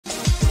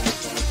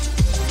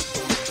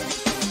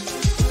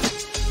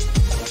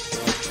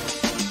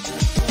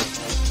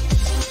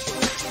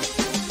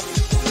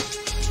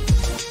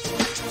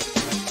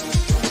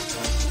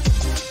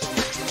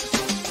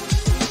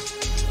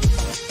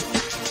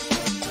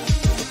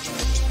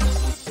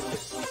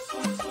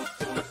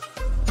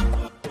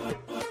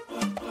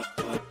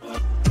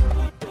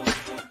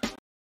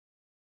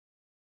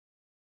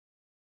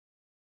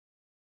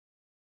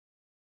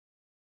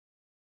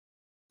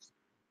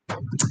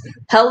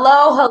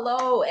Hello,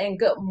 hello, and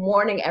good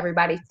morning,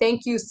 everybody.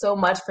 Thank you so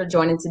much for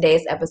joining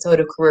today's episode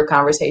of Career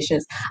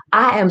Conversations.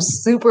 I am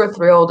super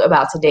thrilled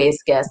about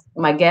today's guest.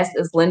 My guest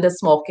is Linda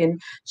Smolkin.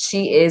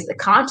 She is a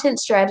content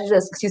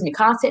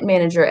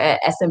manager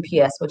at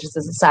SMPS, which is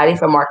the Society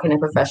for Marketing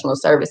and Professional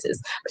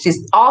Services.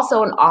 She's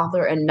also an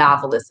author and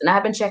novelist, and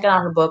I've been checking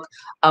out her book,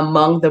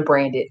 Among the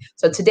Branded.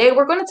 So today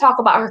we're going to talk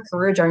about her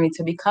career journey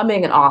to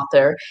becoming an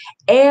author,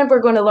 and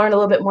we're going to learn a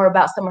little bit more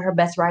about some of her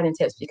best writing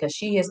tips because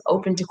she is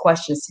open to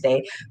questions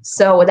today.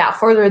 So without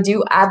further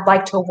ado, I'd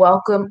like to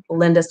welcome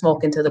Linda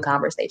Smolkin to the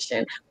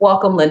conversation.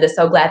 Welcome, Linda.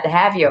 So glad to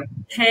have you.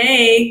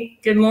 Hey,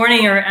 good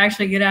morning, or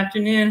actually good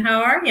afternoon.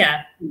 How are you?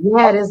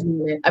 Yeah, it is.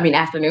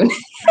 Afternoon.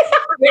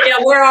 Yeah,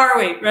 where are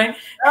we, right?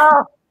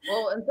 Oh,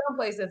 well, in some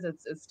places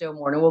it's still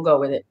morning. We'll go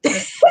with it.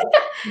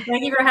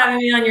 Thank you for having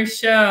me on your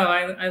show.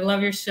 I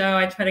love your show.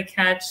 I try to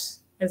catch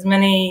as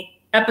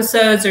many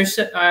episodes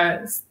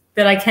that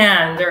I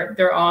can.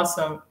 They're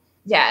awesome.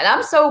 Yeah, and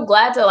I'm so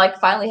glad to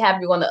finally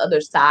have you on the other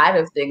side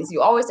of things.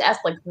 You always ask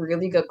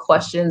really good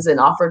questions and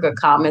offer good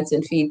comments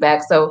and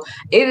feedback. So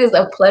it is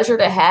a pleasure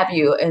to have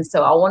you. And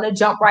so I want to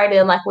jump right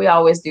in like we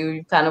always do.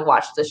 You kind of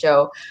watch the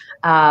show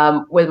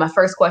with my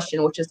first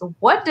question, which is,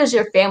 what does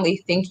your family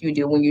think you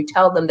do when you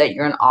tell them that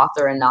you're an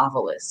author and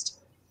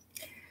novelist?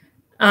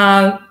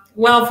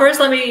 Well,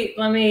 first, let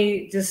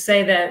me just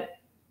say that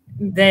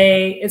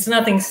it's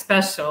nothing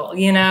special,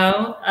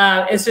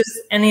 it's just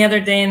any other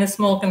day in the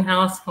Smolkin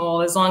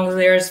household. As long as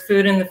there's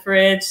food in the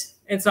fridge,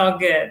 it's all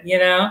good,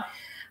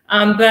 I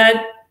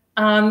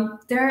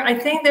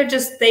think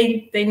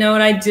they know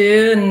what I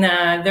do, and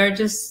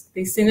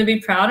they seem to be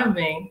proud of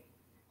me.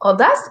 Well,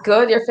 that's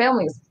good. Your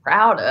family's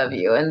proud of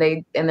you, and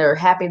they're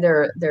happy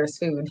there's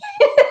food.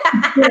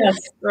 Yes,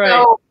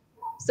 right.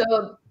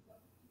 So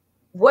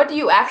what do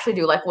you actually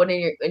do? What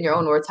in your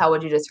own words, how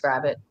would you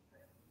describe it?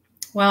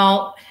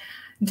 Well,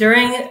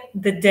 during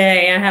the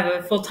day, I have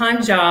a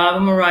full-time job.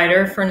 I'm a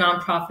writer for a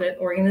nonprofit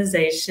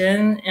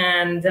organization,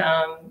 and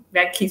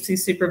that keeps me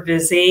super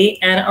busy.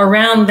 And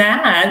around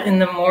that, in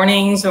the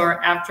mornings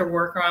or after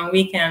work or on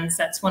weekends,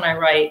 that's when I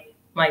write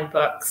my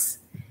books.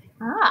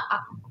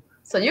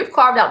 So you've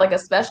carved out a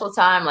special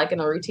time, in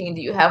a routine.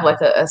 Do you have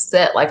a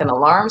set, an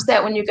alarm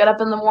set when you get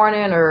up in the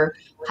morning, or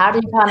how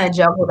do you kind of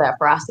juggle that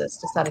process?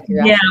 Just out of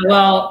curiosity.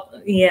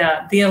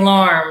 Yeah, the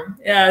alarm.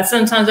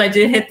 Sometimes I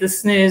do hit the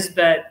snooze,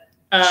 but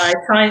I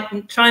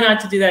try not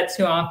to do that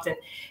too often.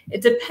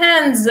 It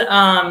depends where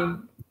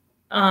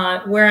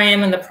I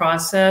am in the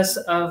process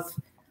of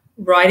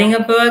writing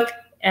a book.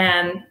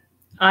 And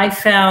I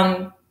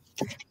found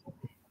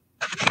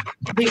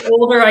the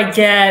older I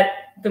get,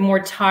 the more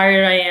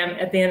tired I am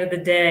at the end of the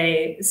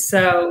day.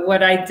 So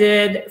what I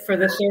did for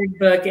the third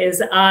book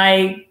is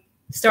I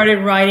started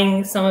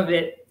writing some of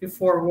it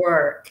before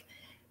work,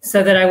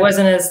 so that I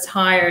wasn't as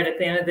tired at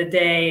the end of the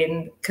day.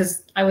 And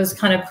because I was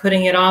kind of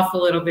putting it off a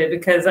little bit,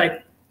 because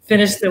I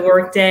finished the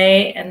work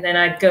day and then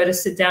I'd go to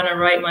sit down and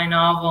write my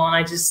novel, and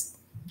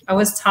I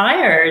was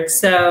tired.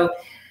 So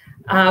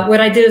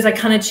what I did is I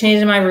kind of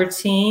changed my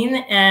routine,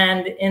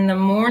 and in the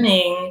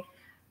morning,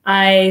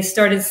 I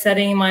started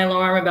setting my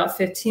alarm about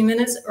 15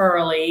 minutes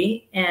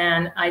early,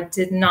 and I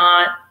did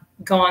not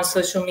go on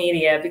social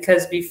media,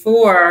 because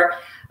before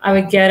I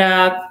would get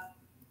up,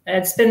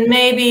 I'd spend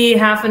maybe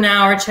half an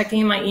hour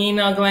checking my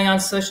email, going on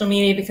social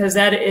media, because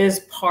that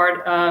is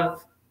part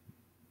of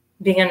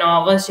being a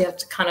novelist. You have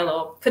to kind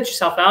of put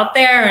yourself out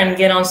there and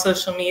get on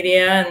social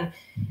media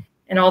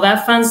and all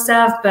that fun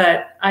stuff.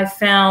 But I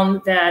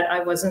found that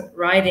I wasn't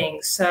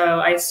writing. So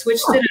I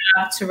switched it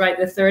up to write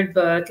the third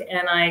book,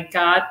 and I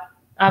got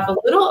up a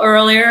little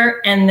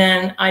earlier, and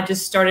then I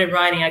just started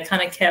writing. I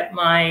kind of kept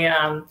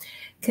my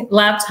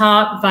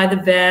laptop by the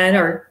bed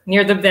or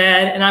near the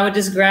bed, and I would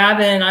just grab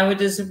it and I would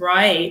just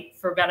write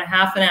for about a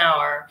half an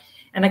hour.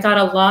 And I got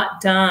a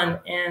lot done.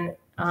 And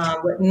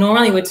what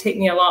normally would take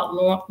me a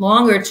lot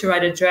longer to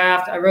write a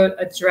draft, I wrote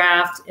a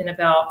draft in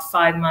about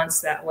 5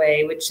 months that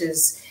way, which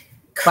is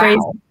crazy.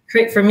 Wow.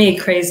 For me,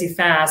 crazy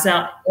fast.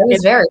 Now, it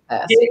was very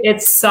fast.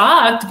 It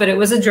sucked, but it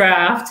was a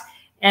draft.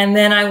 And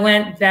then I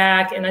went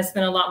back and I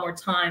spent a lot more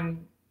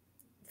time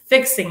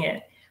fixing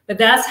it. But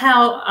that's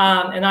how,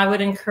 and I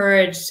would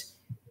encourage,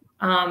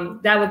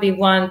 that would be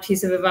one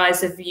piece of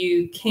advice. If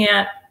you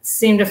can't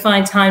seem to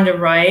find time to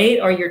write,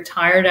 or you're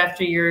tired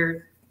after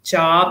your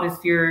job,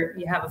 if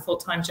you have a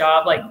full-time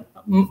job, like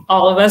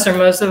all of us or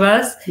most of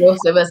us.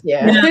 Most of us,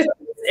 yeah.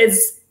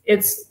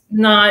 It's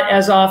not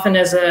as often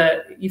as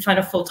you find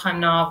a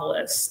full-time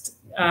novelist.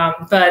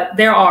 But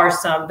there are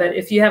some. But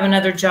if you have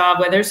another job,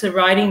 whether it's a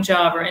writing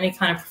job or any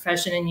kind of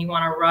profession, and you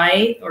want to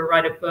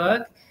write a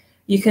book,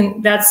 you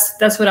can.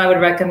 That's what I would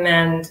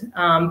recommend.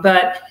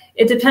 But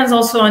it depends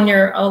also on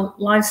your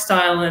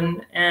lifestyle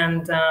and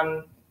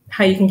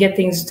how you can get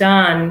things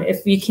done.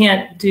 If you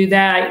can't do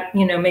that,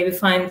 maybe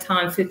find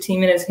time, 15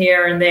 minutes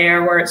here and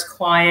there where it's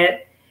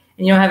quiet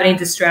and you don't have any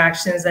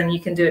distractions, then you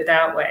can do it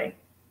that way.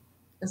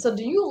 And so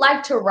do you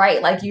like to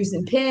write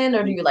using pen,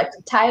 or do you like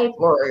to type,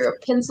 or your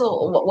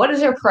pencil? What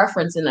is your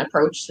preference and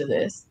approach to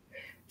this?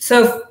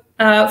 So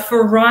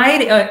For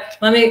writing,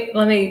 let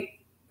me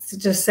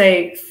just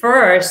say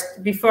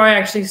first, before I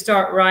actually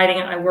start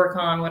writing, I work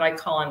on what I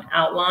call an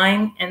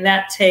outline, and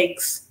that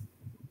takes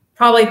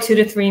probably 2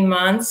 to 3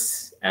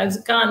 months. It's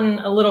gotten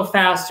a little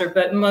faster,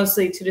 but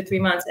mostly 2 to 3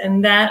 months,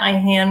 and that I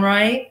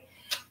handwrite.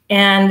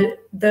 And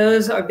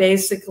those are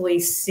basically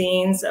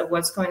scenes of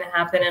what's going to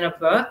happen in a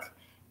book,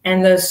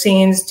 and those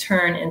scenes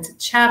turn into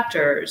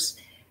chapters.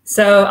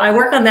 So I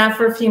work on that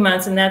for a few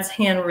months, and that's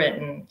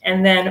handwritten.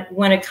 And then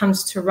when it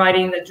comes to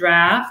writing the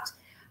draft,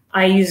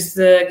 I use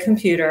the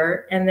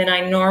computer, and then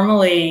I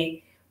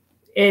normally,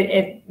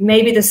 it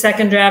may be the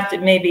second draft,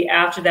 it may be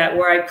after that,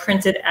 where I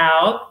print it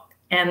out,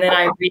 and then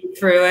I read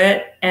through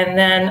it, and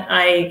then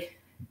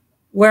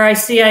where I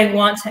see I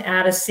want to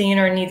add a scene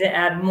or need to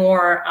add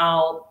more,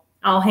 I'll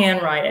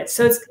handwrite it.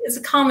 So it's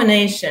a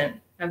combination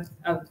of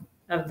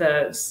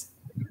those.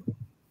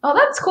 Oh,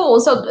 that's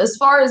cool. So as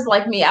far as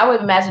like me, I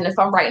would imagine if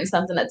I'm writing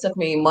something that took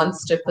me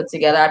months to put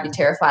together, I'd be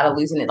terrified of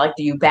losing it. Like,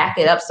 do you back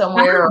it up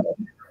somewhere,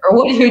 or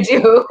what do you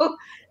do?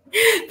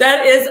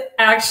 That is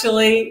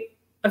actually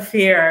a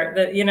fear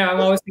that, I'm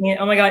always thinking,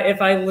 oh my God,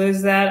 if I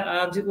lose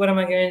that, what am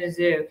I going to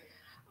do?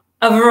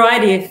 A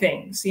variety of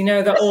things,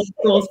 the old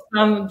school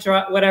thumb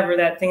drive, whatever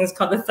that thing is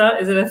called. The thumb,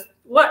 is it a,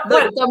 what?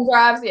 The thumb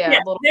drives, yeah.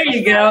 There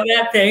you go,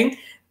 that thing.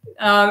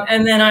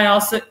 And then I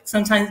also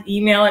sometimes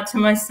email it to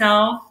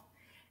myself.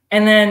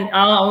 And then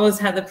I'll always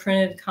have the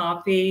printed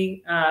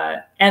copy.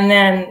 And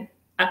then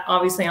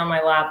obviously on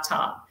my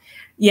laptop.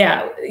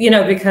 Yeah,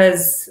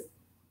 because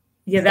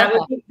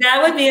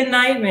that would be a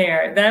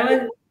nightmare.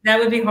 That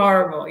would be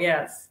horrible.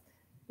 Yes.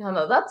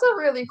 No, that's a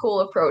really cool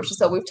approach.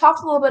 So we've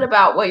talked a little bit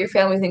about what your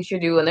family thinks you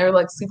do, and they're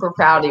like super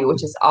proud of you,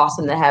 which is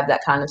awesome to have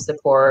that kind of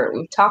support.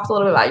 We've talked a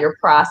little bit about your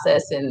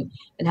process and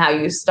how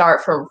you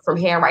start from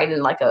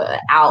handwriting like an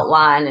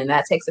outline, and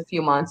that takes a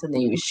few months, and then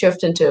you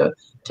shift into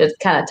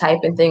kind of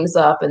typing things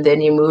up, and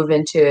then you move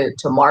into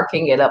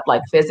marking it up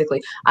like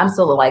physically. I'm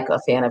still like a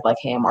fan of like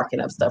hand marking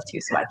up stuff too,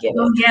 so I get it.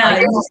 Oh, yeah.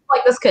 Like, it's just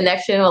like this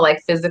connection with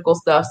like physical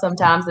stuff.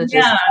 Sometimes it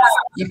just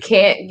you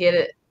can't get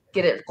it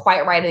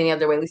quite right any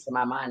other way, at least in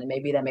my mind, and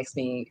maybe that makes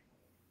me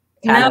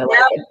kind of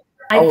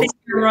I think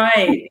you're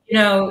right.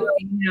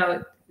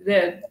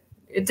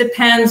 It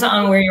depends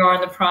on where you are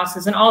in the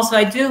process, and also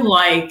I do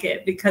like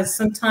it because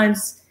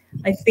sometimes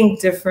I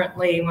think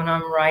differently when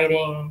I'm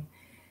writing,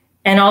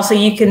 and also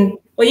you can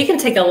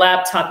take a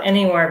laptop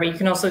anywhere, but you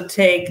can also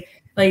take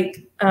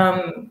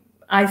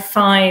I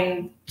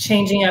find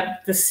changing up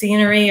the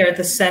scenery or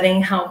the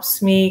setting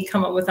helps me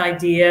come up with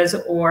ideas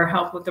or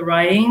help with the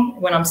writing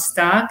when I'm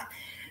stuck.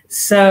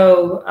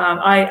 So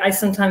I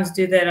sometimes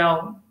do that.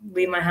 I'll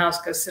leave my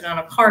house, go sit on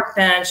a park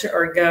bench,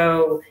 or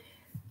go,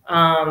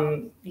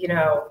 about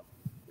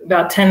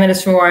 10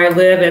 minutes from where I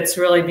live. It's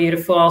really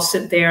beautiful. I'll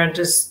sit there and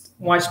just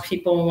watch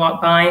people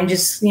walk by, and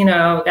just,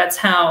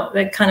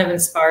 that kind of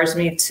inspires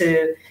me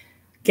to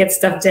get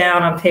stuff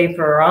down on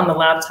paper or on the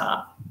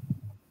laptop.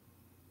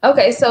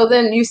 Okay, so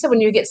then you said when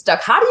you get stuck,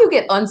 how do you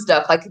get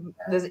unstuck? Like,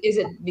 is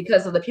it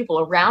because of the people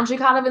around you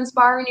kind of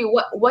inspiring you?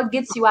 What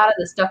gets you out of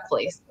the stuck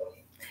place?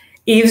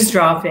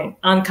 Eavesdropping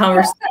on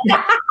conversation.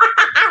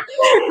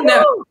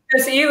 No,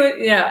 because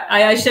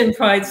I shouldn't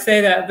probably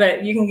say that,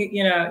 but you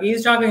can,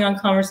 eavesdropping on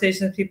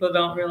conversations, people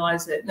don't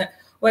realize it. No,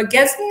 what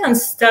gets me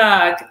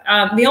unstuck,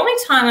 the only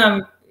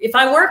time if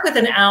I work with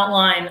an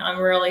outline, I'm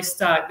really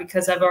stuck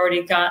because I've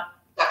already got.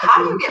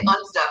 How do you get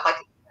unstuck? Like,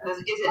 is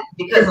it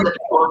because of the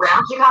people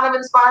around you kind of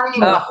inspiring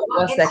you?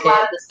 What gets you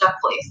out of the stuck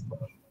place?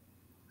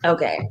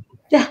 Okay.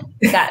 Got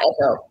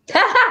echo.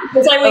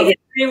 It's like we hit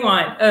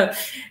rewind.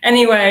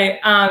 Anyway,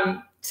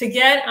 to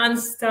get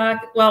unstuck,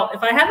 well,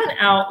 if I have an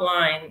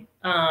outline,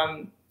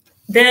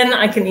 then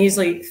I can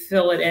easily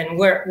fill it in.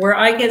 Where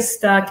I get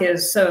stuck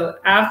is, so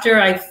after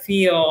I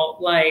feel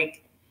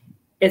like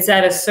it's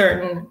at a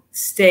certain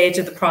stage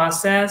of the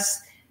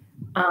process,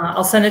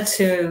 I'll send it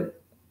to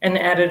an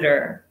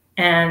editor,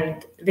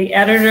 and the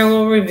editor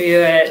will review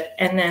it,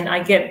 and then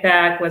I get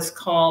back what's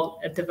called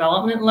a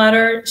development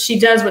letter. She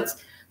does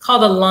what's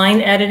called a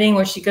line editing,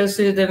 where she goes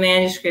through the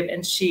manuscript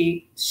and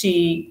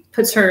she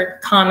puts her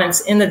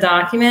comments in the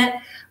document.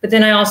 But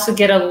then I also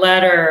get a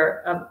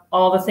letter of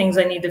all the things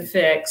I need to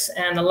fix.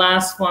 And the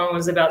last one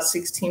was about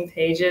 16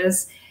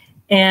 pages.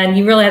 And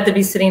you really have to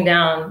be sitting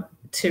down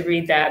to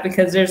read that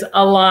because there's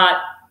a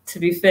lot to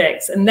be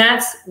fixed. And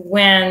that's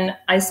when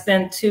I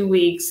spend 2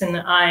 weeks,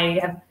 and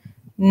I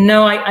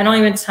don't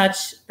even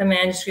touch the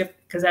manuscript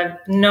because I have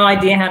no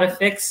idea how to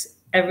fix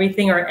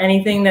everything or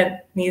anything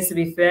that needs to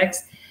be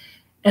fixed.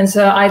 And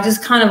so I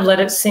just kind of let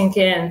it sink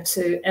in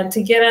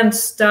to get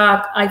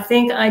unstuck. I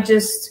think I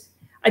do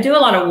a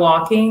lot of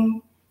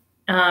walking,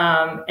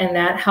 and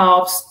that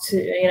helps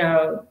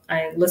to,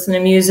 I listen to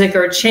music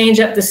or change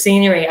up the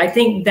scenery. I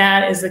think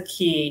that is the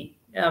key.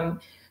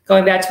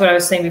 Going back to what I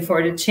was saying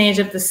before, to change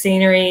up the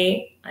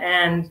scenery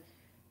and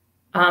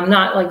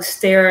not like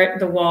stare at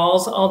the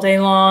walls all day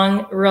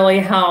long really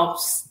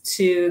helps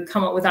to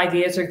come up with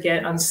ideas or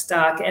get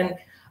unstuck. And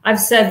I've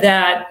said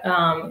that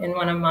in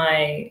one of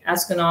my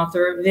Ask an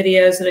Author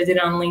videos that I did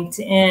on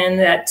LinkedIn,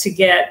 that to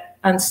get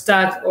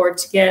unstuck or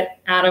to get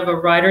out of a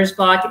writer's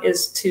block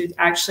is to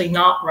actually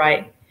not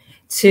write,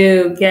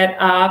 to get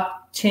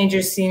up, change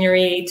your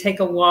scenery, take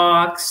a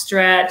walk,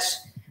 stretch,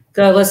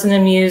 go listen to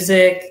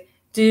music,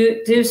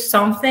 do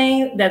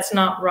something that's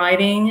not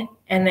writing,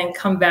 and then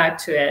come back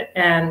to it.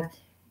 And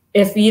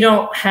if you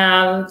don't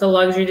have the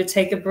luxury to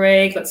take a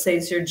break, let's say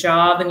it's your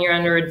job and you're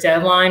under a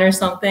deadline or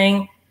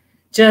something,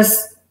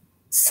 just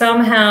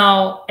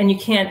somehow, and you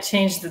can't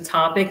change the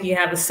topic, you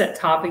have a set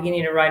topic you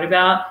need to write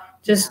about,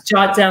 just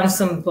jot down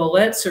some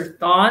bullets or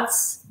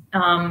thoughts,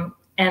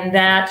 and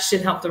that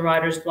should help the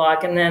writer's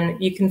block. And then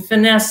you can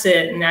finesse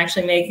it and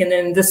actually make it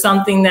into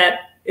something that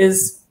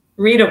is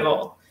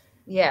readable.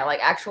 Yeah, like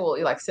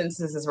actual like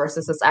sentences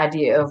versus this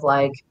idea of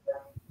like,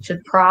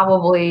 should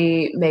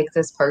probably make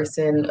this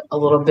person a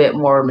little bit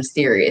more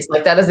mysterious.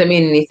 Like that doesn't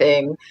mean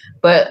anything,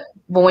 but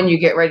when you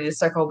get ready to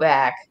circle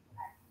back.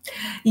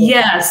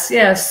 Yes.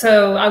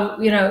 So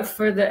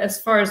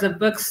as far as the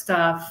book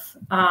stuff,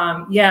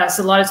 yes,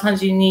 a lot of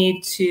times you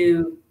need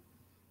to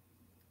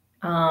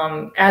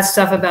add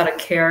stuff about a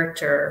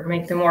character,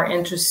 make them more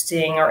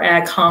interesting, or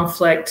add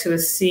conflict to a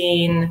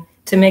scene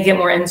to make it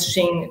more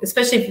interesting,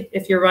 especially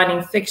if you're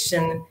writing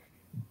fiction.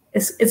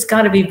 It's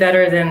got to be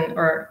better than,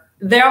 or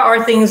there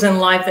are things in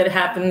life that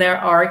happen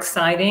that are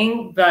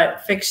exciting,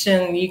 but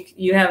fiction,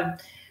 you have,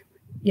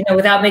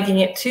 without making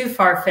it too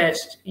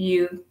far-fetched,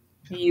 you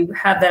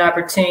have that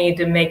opportunity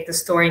to make the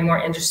story more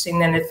interesting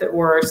than if it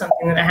were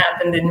something that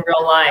happened in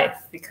real life,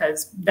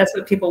 because that's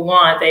what people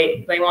want.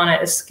 They want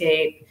to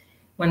escape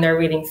when they're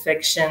reading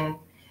fiction.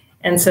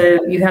 And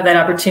so you have that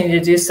opportunity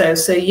to do so.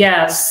 So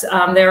yes,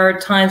 there are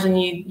times when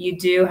you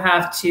do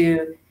have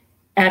to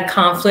add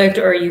conflict,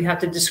 or you have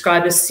to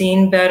describe a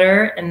scene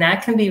better, and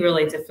that can be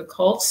really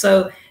difficult.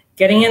 So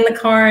getting in the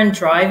car and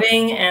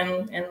driving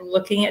and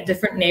looking at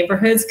different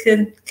neighborhoods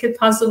could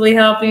possibly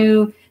help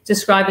you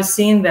describe a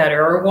scene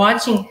better. Or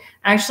watching,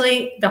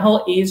 actually, the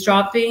whole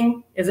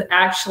eavesdropping is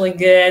actually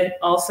good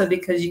also,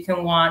 because you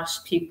can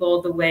watch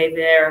people, the way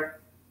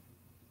they're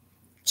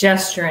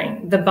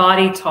gesturing, the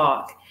body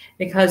talk.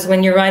 Because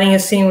when you're writing a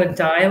scene with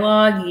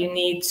dialogue, you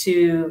need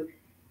to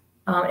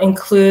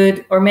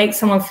include or make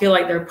someone feel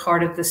like they're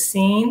part of the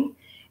scene.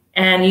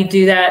 And you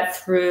do that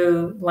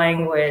through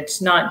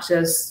language, not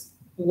just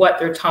what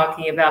they're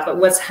talking about, but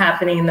what's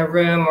happening in the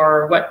room,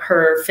 or what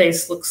her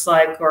face looks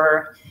like,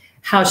 or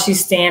how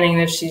she's standing,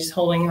 if she's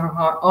holding her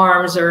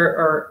arms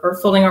or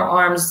folding her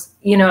arms,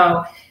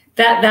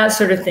 that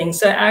sort of thing.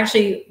 So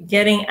actually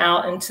getting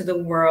out into the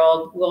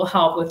world will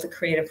help with the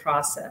creative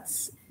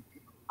process.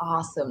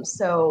 Awesome.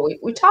 So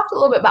we talked a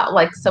little bit about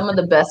like some of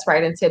the best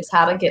writing tips,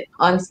 how to get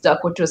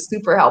unstuck, which was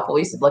super helpful.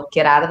 You said, look,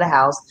 get out of the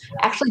house.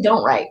 Actually,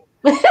 don't write,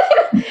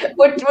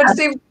 which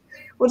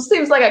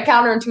seems like a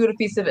counterintuitive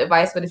piece of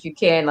advice. But if you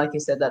can, like you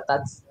said,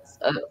 that's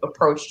an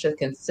approach to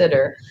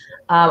consider.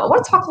 I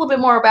want to talk a little bit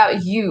more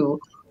about you.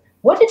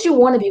 What did you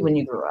want to be when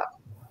you grew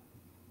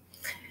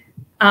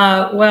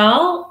up?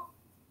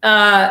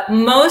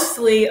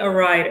 Mostly a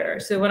writer.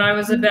 So when I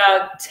was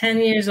about 10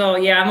 years old,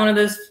 I'm one of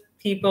those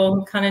people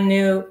who kind of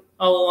knew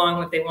all along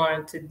what they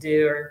wanted to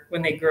do, or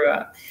when they grew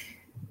up.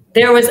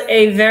 There was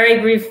a very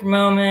brief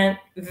moment,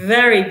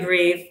 very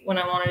brief, when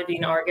I wanted to be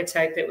an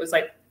architect. It was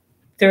like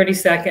 30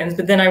 seconds,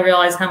 but then I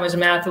realized how much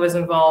math was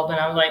involved, and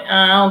I was like,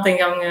 I don't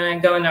think I'm going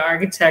to go into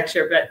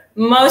architecture, but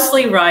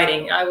mostly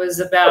writing. I was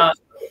about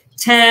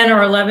 10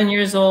 or 11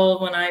 years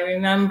old when I don't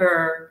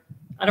remember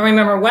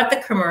what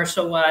the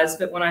commercial was,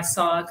 but when I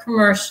saw a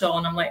commercial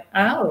and I'm like,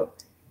 oh,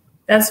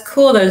 that's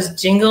cool. Those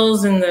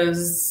jingles and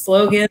those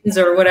slogans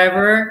or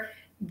whatever,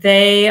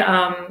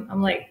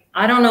 I'm like,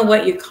 I don't know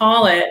what you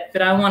call it,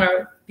 but I want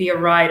to be a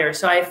writer.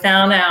 So I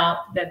found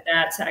out that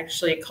that's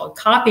actually called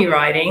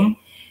copywriting.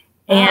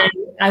 And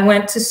I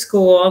went to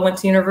school, I went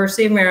to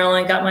University of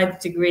Maryland, got my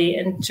degree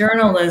in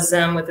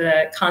journalism with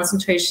a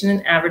concentration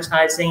in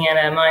advertising and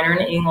a minor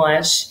in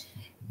English.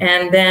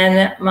 And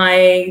then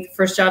my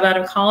first job out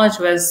of college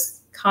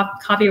was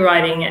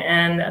copywriting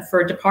and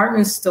for a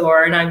department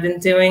store. And I've been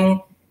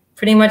doing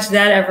pretty much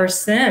that ever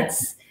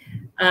since.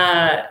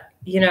 I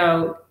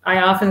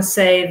often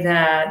say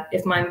that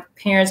if my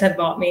parents had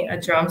bought me a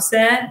drum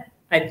set,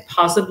 I'd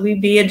possibly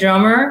be a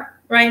drummer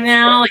right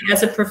now, like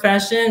as a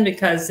profession,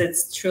 because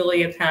it's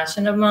truly a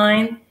passion of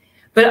mine.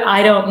 But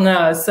I don't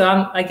know.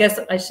 So I guess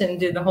I shouldn't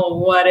do the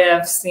whole what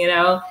ifs,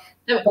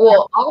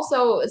 Well,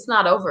 also, it's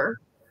not over.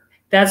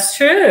 That's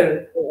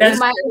true. You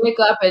might wake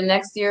up and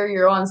next year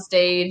you're on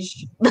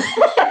stage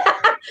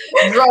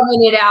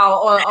drumming it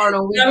out on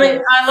a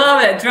weekend. I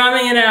love it.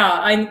 Drumming it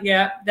out.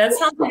 That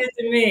sounds good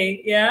to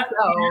me. Yeah.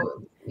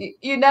 So,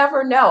 you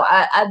never know.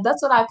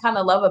 That's what I kind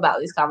of love about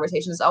these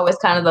conversations. Always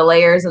kind of the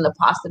layers and the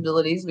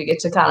possibilities we get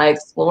to kind of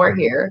explore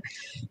here.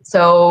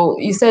 So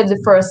you said that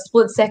for a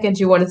split second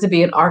you wanted to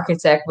be an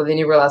architect, but then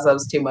you realized that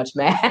was too much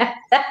math.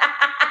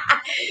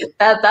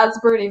 That's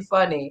pretty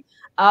funny.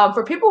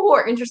 For people who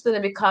are interested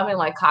in becoming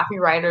like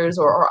copywriters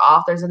or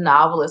authors and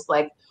novelists,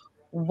 like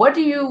what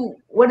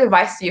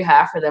advice do you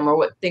have for them, or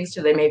what things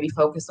should they maybe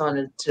focus on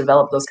to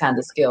develop those kinds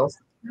of skills?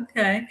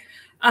 Okay.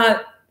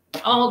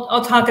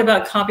 I'll talk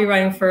about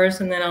copywriting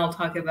first, and then I'll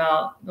talk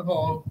about the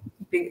whole,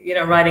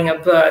 writing a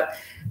book.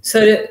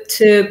 So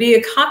to be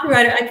a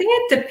copywriter, I think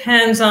it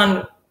depends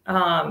on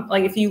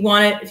like if you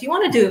want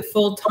to do it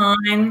full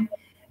time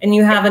and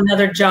you have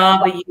another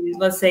job, but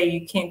let's say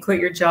you can't quit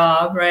your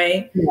job,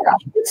 right? Yeah.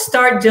 You can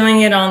start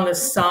doing it on the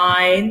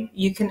side.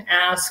 You can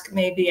ask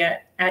maybe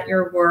at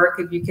your work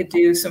if you could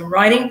do some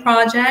writing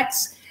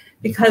projects,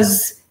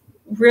 because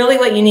really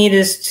what you need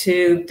is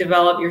to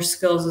develop your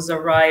skills as a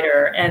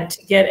writer. And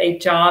to get a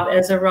job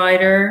as a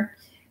writer,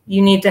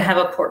 you need to have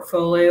a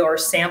portfolio or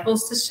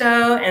samples to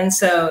show. And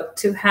so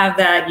to have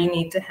that, you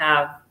need to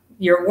have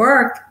your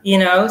work,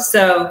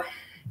 so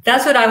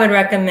that's what I would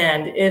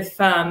recommend.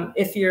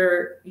 If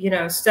you're,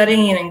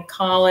 studying in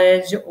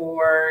college,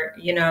 or,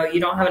 you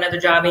don't have another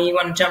job and you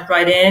want to jump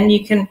right in,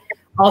 you can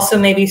also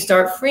maybe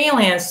start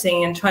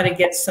freelancing and try to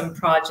get some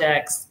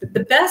projects. But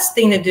the best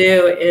thing to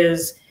do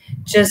is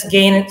just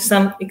gain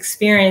some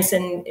experience.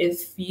 And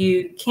if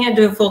you can't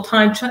do it full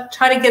time,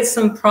 try to get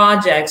some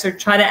projects, or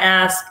try to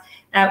ask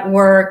at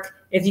work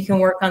if you can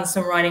work on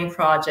some writing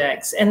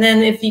projects. And then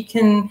if you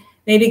can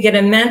maybe get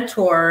a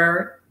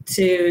mentor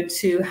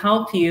to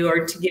help you,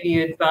 or to give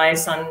you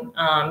advice on,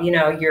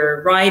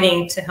 your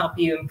writing, to help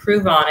you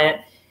improve on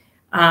it,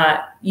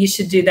 you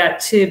should do that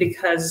too,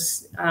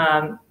 because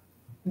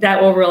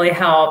that will really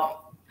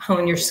help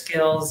hone your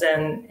skills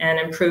and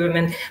improve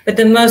them. But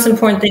the most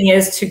important thing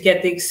is to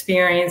get the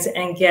experience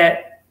and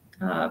get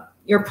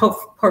your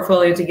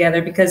portfolio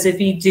together, because if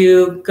you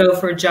do go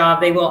for a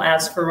job, they will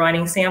ask for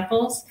writing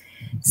samples.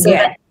 So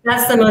Yeah.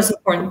 that's the most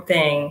important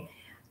thing.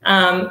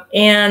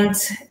 And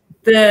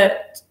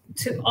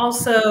to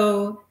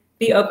also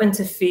be open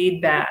to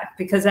feedback,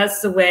 because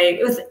that's the way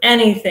with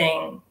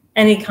anything,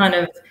 any kind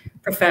of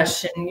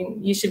profession,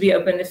 you should be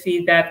open to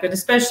feedback, but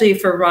especially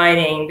for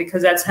writing,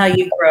 because that's how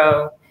you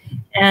grow.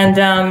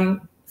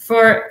 And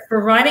for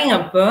writing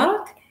a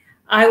book,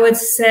 I would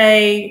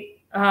say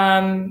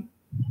I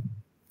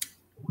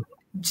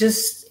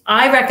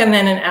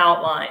recommend an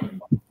outline,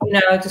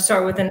 to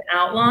start with an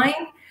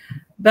outline.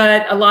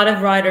 But a lot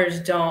of writers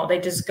don't. They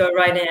just go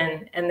right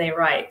in and they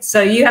write.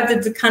 So you have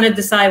to kind of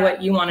decide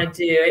what you want to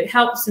do. It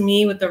helps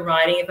me with the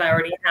writing if I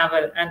already have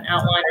an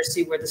outline, or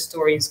see where the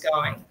story is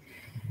going.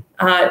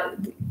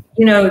 Find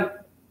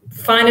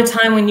a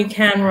time when you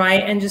can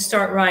write and just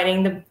start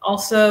writing.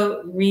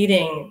 Also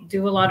reading,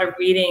 do a lot of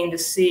reading to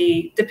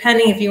see,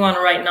 depending if you want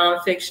to write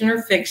nonfiction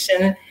or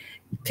fiction,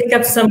 pick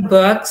up some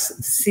books,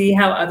 see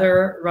how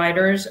other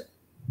writers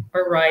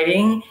are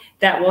writing.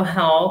 That will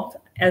help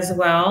as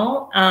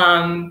well.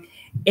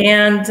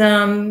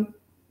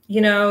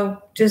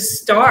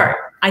 Just start.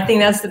 I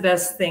think that's the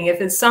best thing.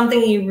 If it's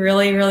something you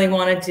really, really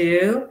want to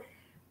do,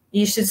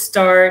 you should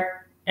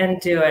start and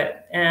do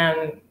it.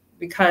 And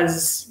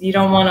because you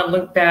don't want to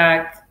look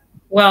back.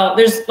 Well,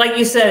 there's, like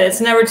you said,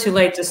 it's never too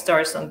late to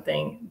start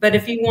something. But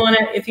if you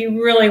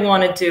really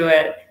want to do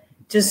it,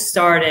 just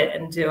start it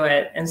and do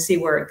it and see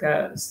where it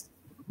goes.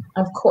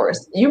 Of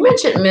course. You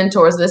mentioned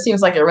mentors. This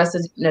seems like it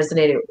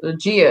resonated with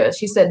Gia.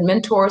 She said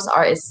mentors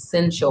are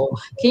essential.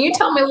 Can you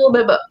tell me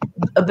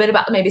a bit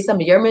about maybe some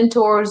of your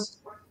mentors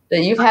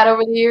that you've had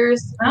over the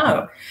years?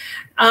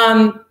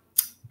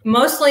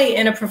 Mostly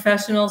in a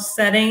professional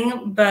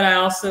setting, but I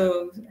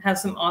also have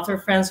some author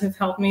friends who've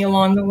helped me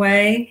along the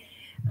way.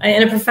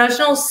 In a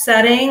professional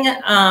setting,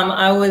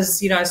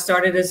 I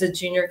started as a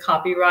junior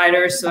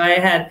copywriter. So I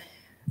had,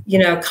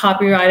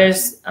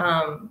 copywriters,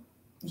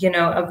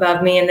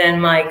 above me, and then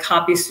my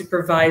copy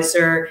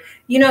supervisor.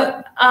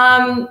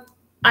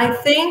 I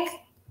think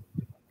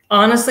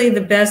honestly,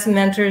 the best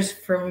mentors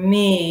for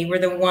me were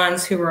the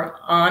ones who were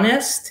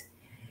honest.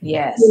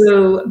 Yes.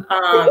 Who,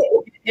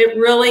 it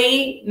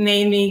really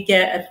made me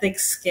get a thick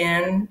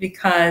skin,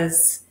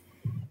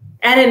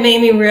 and it made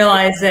me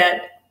realize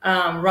that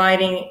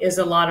writing is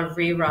a lot of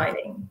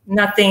rewriting.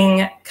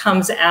 Nothing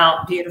comes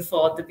out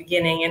beautiful at the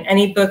beginning. And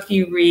any book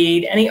you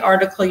read, any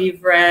article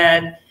you've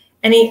read,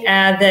 any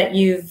ad that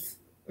you've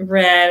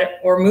read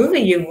or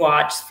movie you've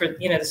watched for, the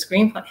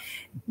screenplay,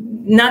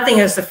 nothing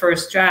is the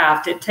first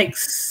draft. It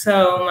takes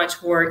so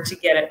much work to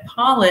get it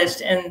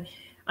polished. And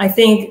I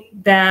think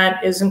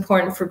that is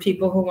important for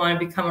people who want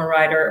to become a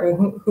writer,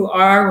 or who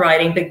are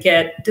writing but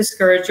get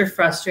discouraged or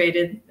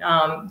frustrated,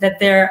 that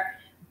there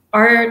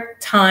are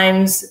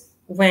times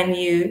when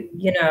you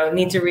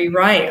need to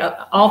rewrite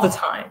all the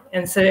time.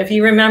 And so if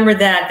you remember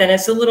that, then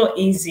it's a little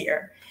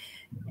easier.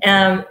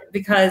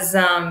 Because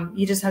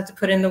you just have to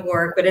put in the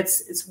work, but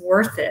it's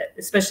worth it,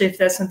 especially if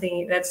that's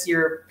something that's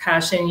your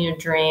passion, your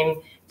dream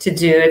to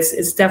do.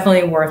 It's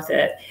definitely worth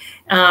it.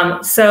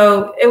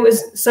 So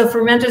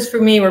for mentors for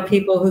me were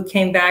people who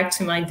came back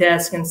to my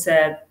desk and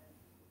said,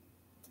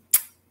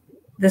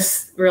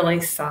 "This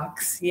really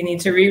sucks. You need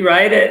to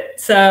rewrite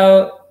it."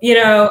 So,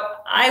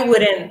 I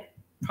wouldn't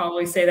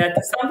probably say that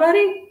to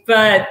somebody,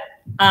 but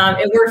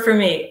it worked for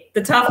me.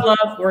 The tough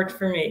love worked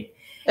for me.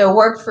 It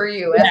worked for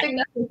you. Yeah. I think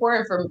that's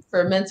important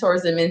for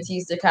mentors and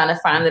mentees to kind of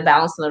find the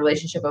balance in the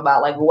relationship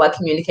about like what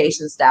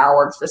communication style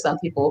works for some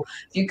people.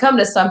 If you come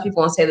to some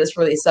people and say this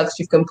really sucks,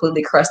 you've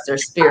completely crushed their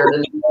spirit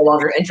and they're no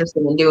longer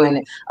interested in doing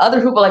it. Other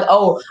people are like,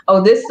 oh,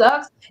 this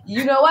sucks.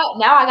 You know what?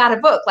 Now I got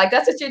a book. Like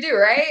that's what you do,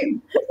 right?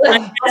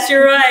 I guess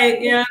you're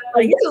right. Yeah.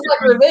 Like, this is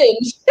like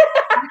revenge.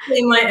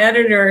 Actually, my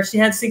editor, she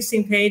had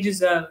 16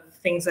 pages of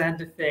things I had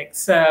to fix.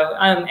 So,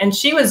 and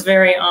she was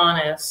very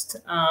honest,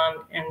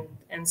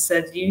 and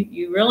said,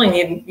 you really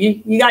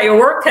need, you got your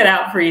work cut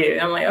out for you.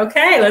 I'm like,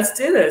 okay, let's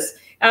do this.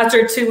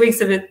 After 2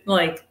 weeks of it,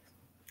 like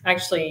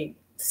actually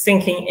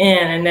sinking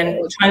in and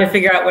then trying to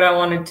figure out what I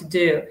wanted to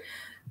do.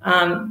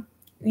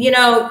 You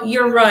know,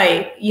 you're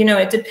right. You know,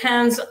 it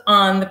depends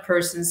on the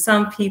person.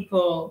 Some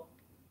people,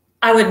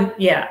 I wouldn't,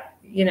 yeah,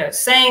 you know,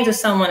 saying to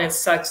someone it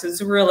sucks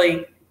is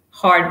really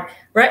hard,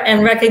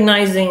 and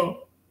recognizing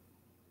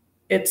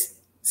it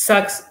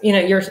sucks, you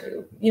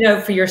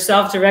know, for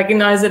yourself to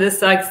recognize that it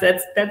sucks,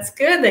 that's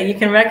good that you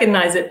can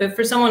recognize it, but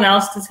for someone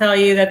else to tell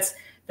you,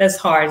 that's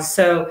hard.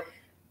 So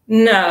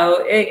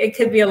no, it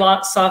could be a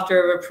lot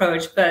softer of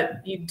approach,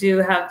 but you do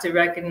have to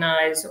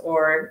recognize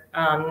or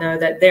know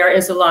that there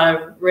is a lot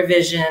of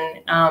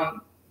revision,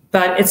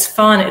 but it's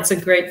fun. It's a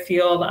great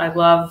field. I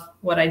love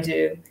what I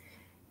do.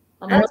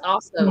 Oh, that's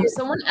awesome.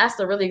 Someone asked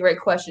a really great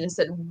question. It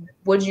said,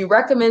 would you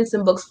recommend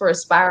some books for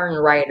aspiring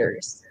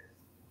writers?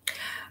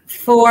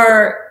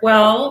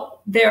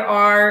 Well, there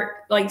are,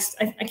 like,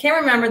 I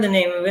can't remember the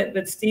name of it,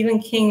 but Stephen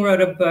King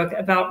wrote a book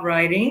about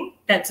writing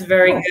that's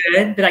very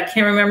good, but I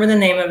can't remember the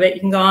name of it. You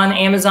can go on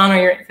Amazon or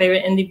your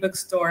favorite indie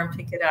bookstore and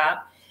pick it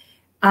up.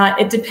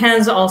 It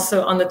depends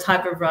also on the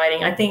type of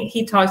writing. I think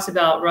he talks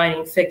about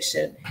writing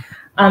fiction.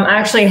 I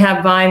actually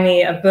have by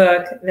me a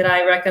book that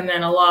I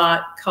recommend a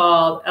lot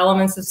called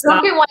Elements of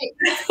Style.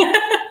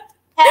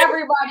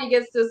 Everybody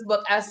gets this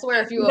book. I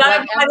swear, if you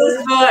gotta buy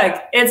this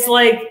book.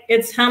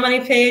 It's how many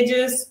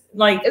pages?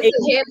 Like it's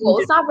a handful.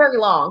 It's not very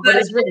long, but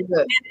it's really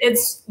good.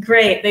 It's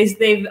great.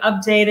 They've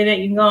updated it.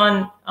 You can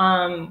go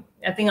on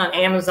I think on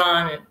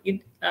Amazon.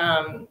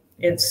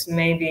 It's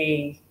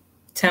maybe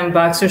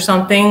 $10 or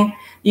something.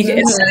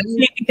 You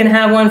can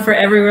have one for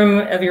every room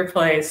of your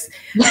place.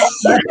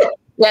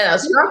 Yeah, no,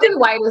 Smolkin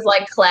White is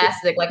like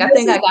classic. Like I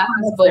think I got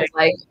this book,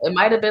 like it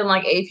might have been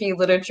like AP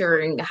literature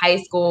in high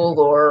school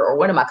or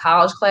one of my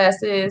college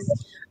classes.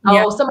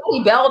 Yeah. Oh,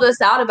 somebody bailed us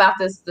out about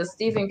the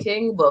Stephen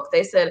King book.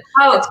 They said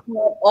it's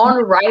called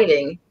On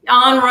Writing.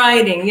 On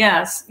Writing,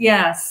 yes.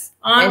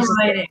 On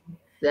Writing.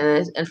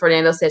 And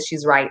Fernando said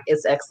she's right.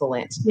 It's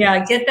excellent.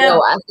 Yeah, get that.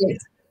 So I think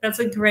that's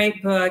a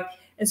great book.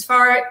 As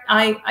far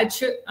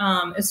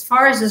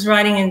as just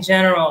writing in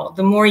general,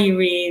 the more you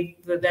read,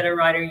 the better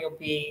writer you'll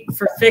be.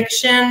 For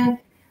fiction,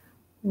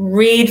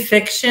 read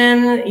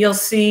fiction. You'll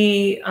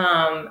see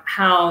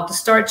how to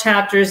start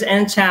chapters,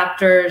 end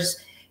chapters.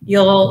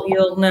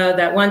 You'll know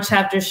that one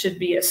chapter should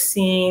be a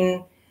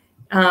scene.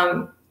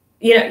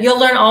 You'll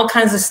learn all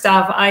kinds of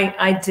stuff.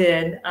 I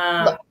did.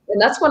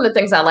 And that's one of the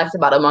things I liked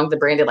about Among the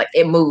Branded. Like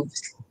it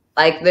moves.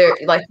 Like there,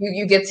 like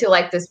you get to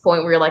like this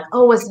point where you're like,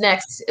 oh, what's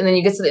next? And then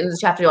you get to the end of the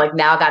chapter, you're like,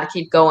 now I got to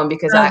keep going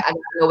because I gotta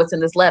know what's in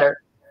this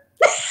letter.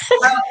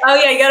 Oh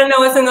yeah, you got to know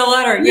what's in the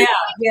letter.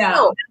 Yeah.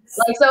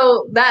 Like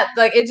so that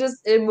like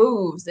it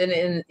moves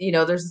and you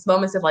know there's this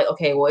moments of like,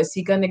 okay, well, is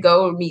he gonna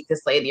go meet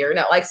this lady or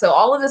no? Like so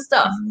all of this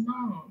stuff.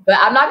 But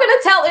I'm not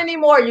gonna tell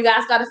anymore. You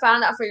guys got to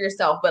find out for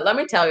yourself. But let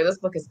me tell you, this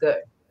book is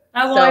good.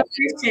 Oh, well, I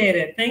appreciate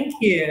it. Thank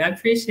you. I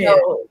appreciate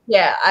it.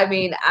 Yeah, I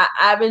mean,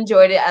 I've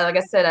enjoyed it. Like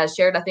I said, I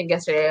shared, I think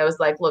yesterday, I was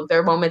like, look,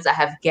 there are moments I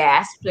have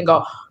gasped and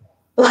go,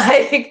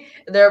 like,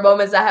 there are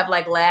moments I have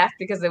like laughed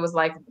because it was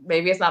like,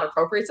 maybe it's not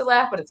appropriate to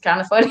laugh, but it's kind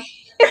of funny.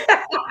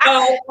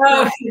 Like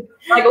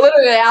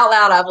literally out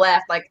loud, I've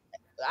laughed. Like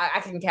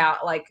I can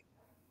count like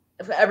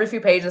every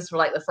few pages for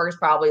like the first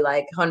probably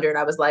like 100.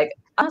 I was like,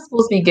 I'm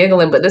supposed to be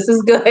giggling, but this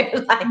is good. Like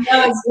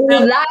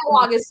the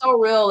dialogue is so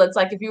real. It's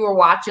like if you were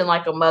watching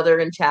like a mother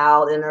and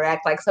child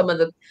interact, like some of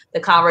the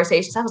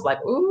conversations, I was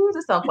like, ooh,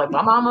 this sounds like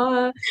my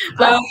mama.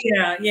 Like,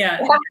 yeah.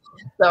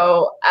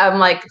 So I'm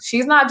like,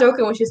 she's not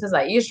joking when she says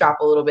I eavesdrop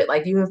a little bit.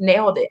 Like you have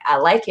nailed it. I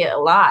like it a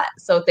lot.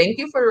 So thank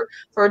you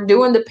for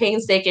doing the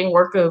painstaking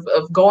work of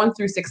going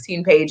through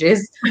 16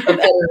 pages of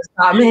editor's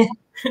comment.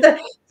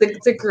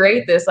 to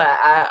create this.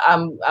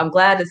 I'm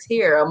glad it's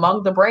here.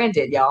 Among the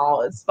Branded,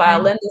 y'all. It's by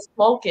Linda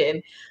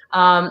Smolkin.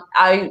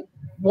 I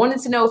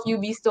wanted to know if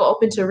you'd be still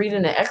open to reading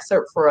an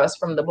excerpt for us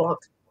from the book.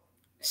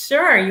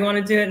 Sure. You want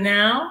to do it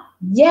now?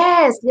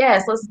 Yes.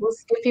 Let's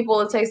give people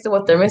a taste of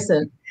what they're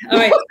missing. All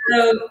right.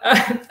 So,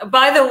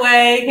 by the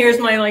way, here's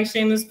my like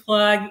shameless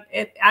plug.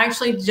 It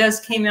actually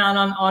just came out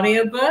on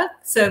audiobook.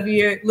 So if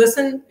you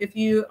listen to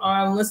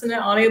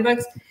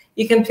audiobooks,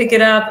 you can pick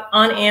it up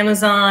on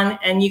Amazon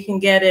and you can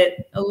get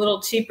it a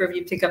little cheaper if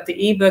you pick up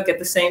the ebook at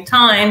the same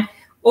time.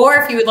 Or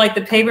if you would like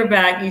the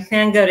paperback, you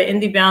can go to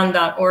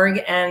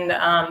indiebound.org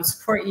and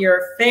support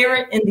your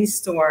favorite indie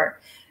store.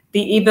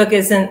 The ebook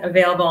isn't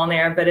available on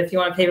there, but if you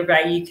want a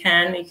paperback, you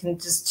can. You can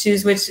just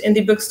choose which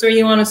indie bookstore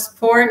you want to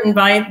support and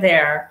buy it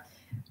there.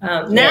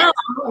 Now,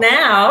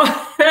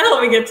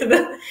 let me get to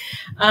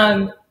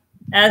the,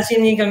 as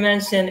Unica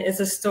mentioned, it's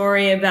a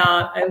story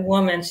about a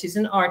woman. She's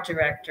an art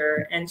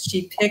director, and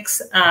she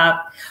picks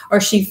up,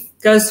 or she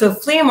goes to a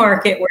flea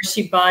market where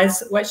she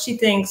buys what she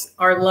thinks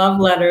are love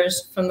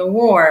letters from the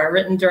war,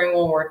 written during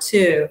World War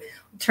II.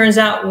 Turns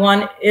out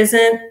one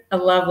isn't a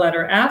love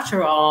letter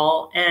after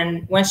all.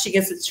 And when she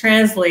gets it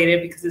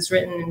translated, because it's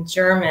written in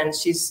German,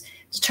 she's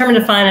determined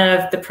to find out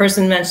if the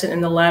person mentioned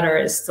in the letter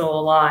is still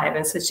alive.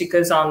 And so she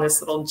goes on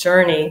this little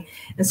journey.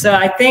 And so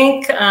I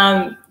think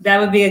that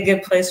would be a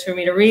good place for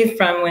me to read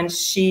from when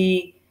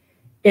she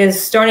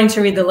is starting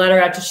to read the letter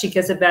after she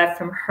gets it back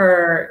from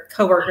her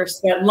coworker,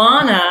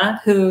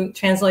 Svetlana, who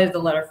translated the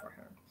letter for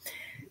her.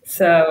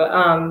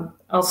 So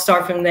I'll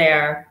start from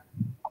there.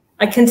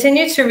 I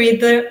continued to read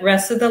the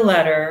rest of the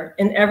letter.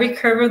 In every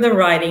curve of the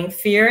writing,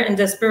 fear and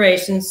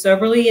desperation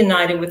soberly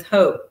united with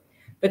hope.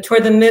 But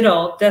toward the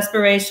middle,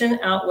 desperation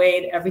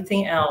outweighed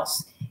everything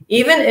else.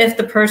 Even if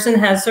the person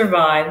had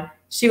survived,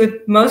 she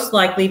would most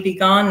likely be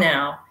gone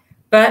now.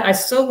 But I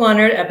still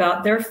wondered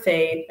about their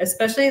fate,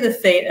 especially the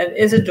fate of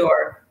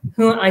Isidore,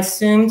 whom I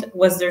assumed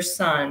was their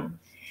son.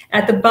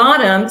 At the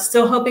bottom,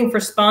 still hoping for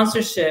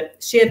sponsorship,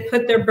 she had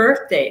put their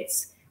birth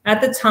dates.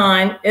 At the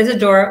time,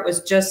 Isidore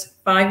was just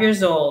 5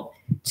 years old,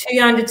 too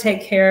young to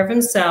take care of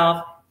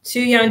himself, too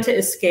young to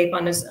escape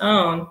on his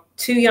own,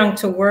 too young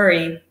to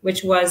worry,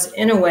 which was,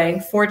 in a way,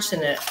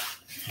 fortunate.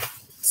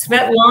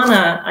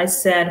 Svetlana, I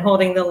said,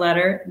 holding the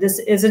letter, this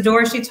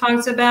Isidore she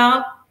talks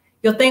about,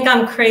 you'll think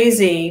I'm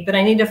crazy, but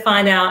I need to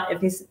find out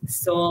if he's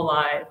still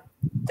alive.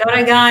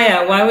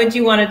 Dorogaya, why would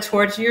you want to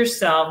torture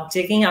yourself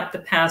digging up the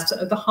past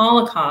of the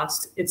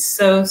Holocaust? It's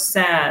so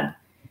sad.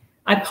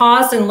 I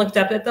paused and looked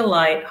up at the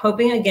light,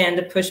 hoping again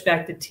to push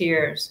back the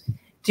tears.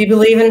 Do you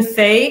believe in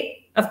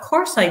fate? Of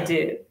course I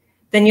do.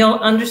 Then you'll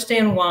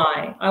understand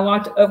why. I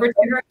walked over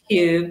to her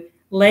cube,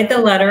 laid the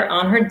letter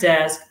on her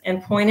desk,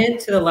 and pointed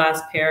to the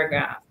last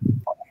paragraph.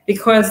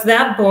 Because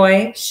that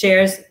boy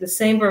shares the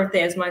same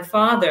birthday as my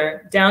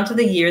father, down to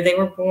the year they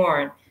were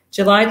born,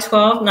 July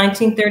 12,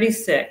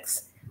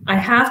 1936. I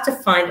have to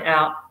find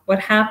out what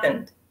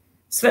happened.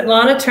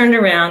 Svetlana turned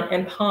around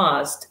and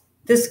paused.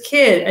 This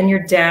kid and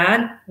your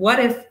dad, what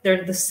if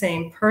they're the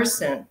same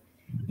person?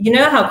 You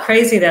know how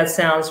crazy that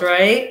sounds,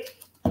 right?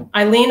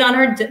 I leaned on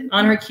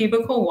her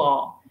cubicle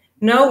wall.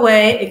 No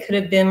way it could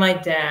have been my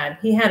dad.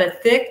 He had a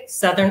thick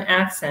Southern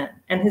accent,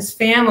 and his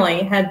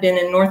family had been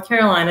in North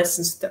Carolina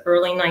since the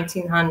early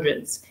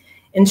 1900s.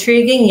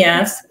 Intriguing,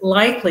 yes,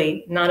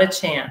 likely not a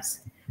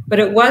chance. But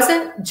it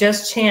wasn't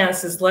just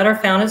chance his letter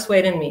found its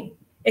way to me.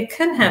 It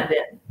couldn't have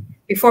been.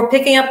 Before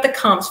picking up the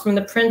comps from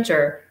the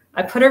printer,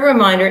 I put a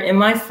reminder in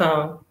my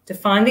phone to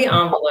find the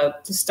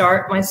envelope to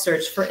start my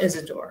search for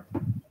Isidore.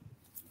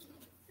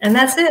 And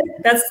that's it.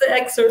 That's the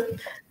excerpt.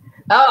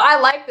 Oh, I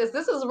like this.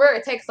 This is where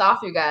it takes off,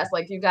 you guys.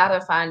 Like, you got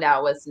to find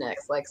out what's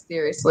next. Like,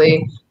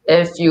 seriously,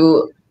 if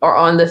you are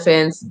on the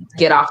fence,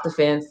 get off the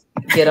fence.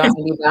 Get on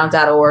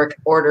newbound.org,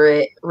 order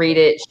it, read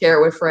it, share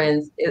it with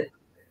friends.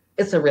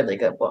 It's a really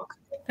good book.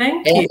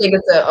 Thank you. I think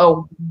it's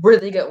a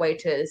really good way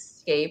to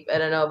escape. I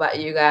don't know about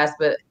you guys,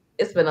 but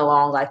it's been a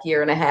long,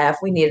 year and a half.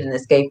 We need an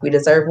escape. We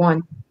deserve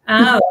one.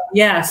 Oh,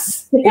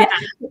 yes. Yeah.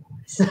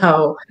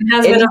 So it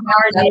has been a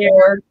hard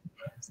year.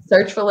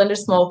 Search for Linda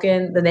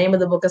Smolkin. The name of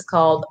the book is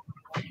called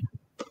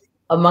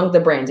Among the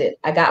Branded.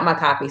 I got my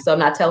copy, so I'm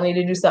not telling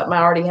you to do something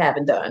I already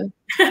haven't done.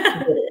 Thank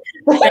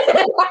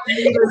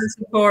you for the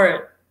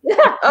support.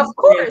 Yeah, of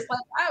course.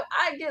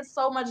 I get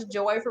so much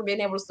joy from being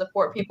able to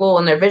support people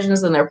and their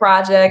visions and their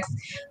projects.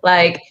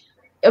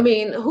 I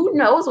mean, who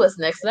knows what's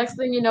next? Next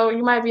thing you know,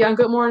 you might be on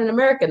Good Morning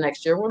America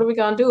next year. What are we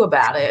going to do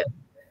about it?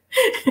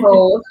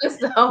 So,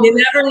 you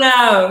never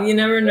know. You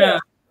never know.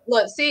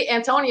 Look, see,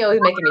 Antonio,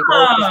 he's making me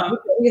go.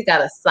 He's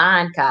got a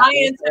signed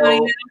copy. Hi,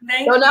 Antonio.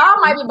 So now I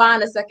might be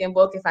buying a second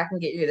book if I can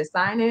get you to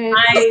sign it.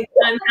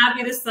 I'm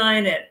happy to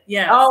sign it.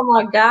 Yeah. Oh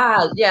my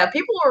God. Yeah.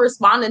 People were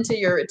responding to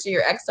your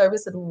excerpt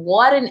and said,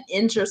 what an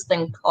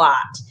interesting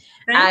plot.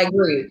 I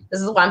agree.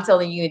 This is why I'm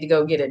telling you, you need to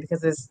go get it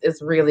because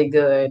it's really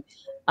good.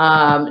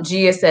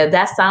 Gia said,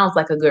 that sounds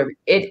like a good,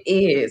 it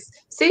is.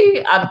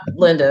 See,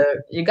 Linda,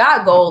 you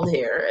got gold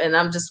here, and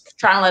I'm just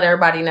trying to let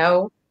everybody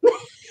know.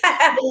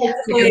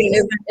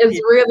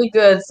 It's really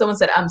good. Someone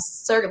said, I'm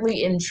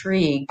certainly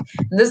intrigued.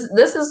 This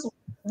is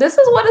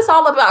what it's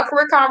all about.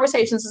 Career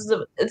Conversations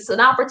it's an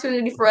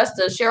opportunity for us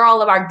to share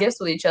all of our gifts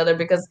with each other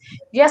because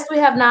yes, we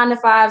have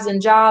 9-to-5s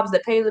and jobs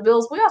that pay the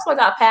bills. We also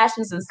got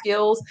passions and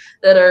skills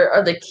that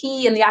are the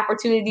key and the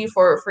opportunity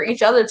for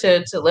each other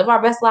to live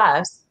our best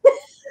lives.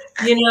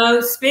 You know,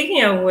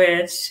 speaking of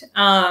which,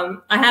 I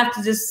have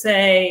to just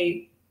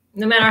say,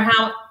 no matter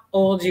how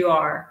old you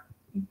are,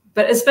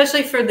 but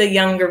especially for the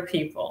younger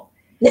people,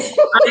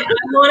 I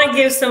want to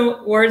give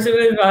some words of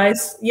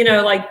advice. You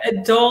know, like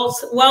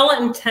adults,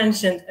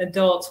 well-intentioned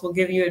adults will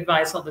give you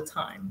advice all the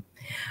time,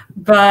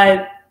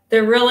 but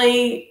they're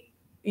really,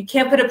 you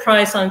can't put a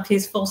price on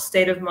peaceful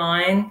state of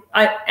mind.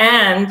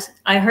 And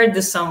I heard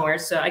this somewhere,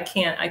 so I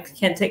can't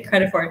take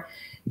credit for it.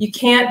 You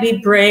can't be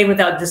brave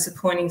without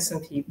disappointing some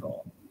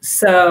people.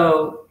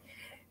 So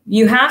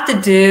you have to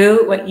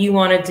do what you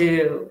want to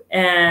do,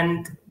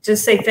 and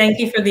just say thank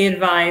you for the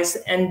advice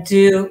and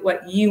do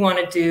what you want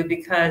to do,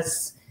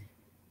 because,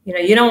 you know,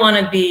 you don't want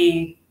to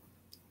be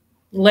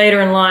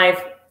later in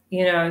life,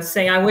 you know,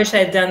 saying, I wish I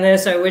had done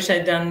this, or I wish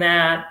I'd done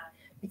that,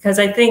 because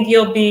I think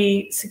you'll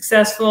be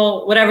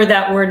successful, whatever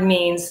that word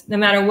means, no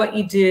matter what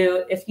you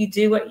do, if you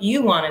do what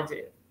you want to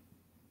do.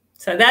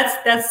 So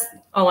that's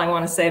all I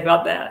want to say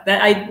about that.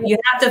 You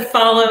have to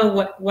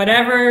follow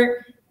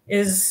whatever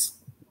is,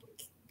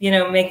 you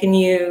know, making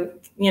you,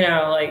 you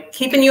know, like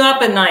keeping you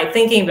up at night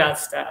thinking about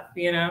stuff,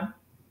 you know.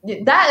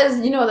 That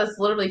is, you know, that's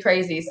literally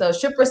crazy. So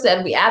Shipper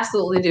said we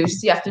absolutely do.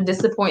 You have to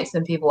disappoint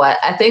some people.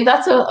 I think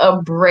that's a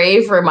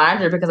brave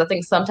reminder, because I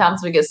think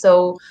sometimes we get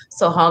so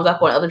hung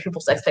up on other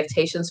people's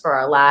expectations for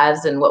our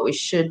lives and what we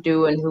should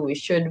do and who we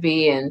should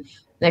be. And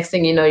next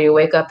thing you know, you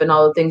wake up and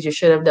all the things you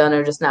should have done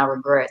are just now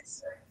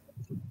regrets.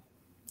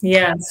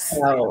 Yes.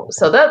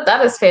 So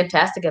that is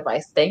fantastic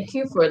advice. Thank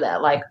you for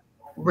that. Like,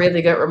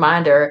 really good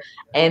reminder.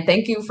 And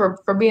thank you for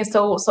being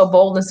so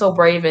bold and so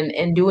brave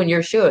and doing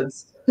your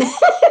shoulds.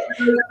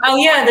 Oh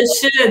yeah, the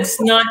shoulds.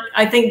 Not.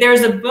 I think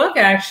there's a book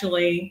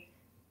actually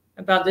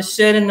about the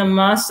should and the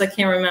must. I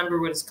can't remember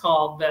what it's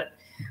called, but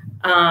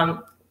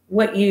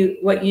what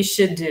you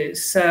should do.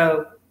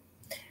 So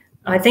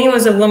I think it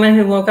was a woman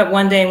who woke up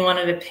one day and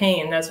wanted to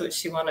paint. That's what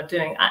she wound up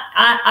doing.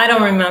 I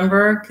don't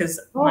remember, because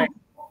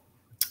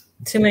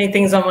too many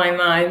things on my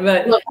mind,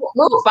 but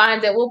we'll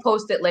find it. We'll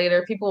post it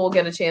later. People will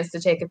get a chance to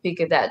take a peek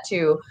at that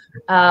too.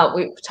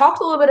 We've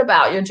talked a little bit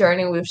about your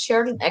journey. We've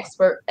shared an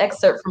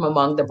excerpt from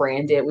Among the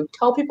Branded. We've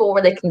told people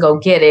where they can go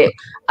get it.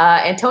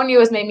 Antonio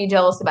has made me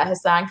jealous about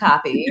his signed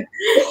copy.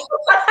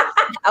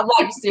 I'm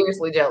like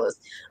seriously jealous.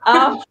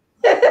 And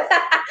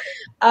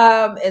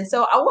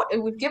so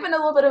we've given a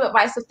little bit of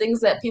advice of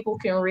things that people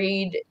can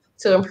read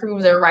to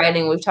improve their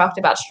writing. We've talked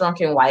about Strunk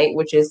and White,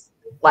 which is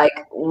like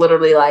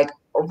literally like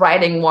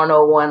writing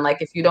 101.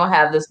 Like, if you don't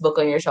have this book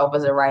on your shelf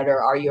as a writer,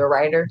 are you a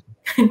writer?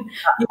 I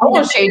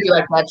won't shade you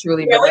like that,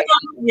 truly, but like,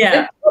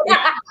 yeah,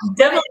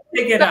 definitely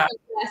pick it up.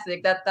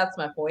 Classic. That's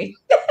my point.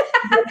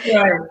 That's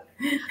right.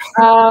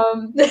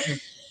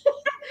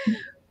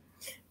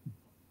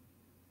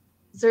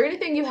 Is there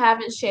anything you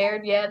haven't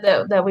shared yet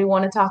that we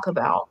want to talk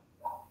about?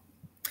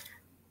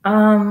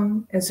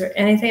 Is there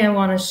anything I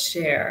want to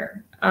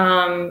share?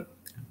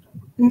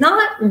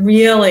 Not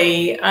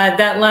really.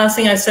 That last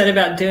thing I said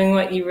about doing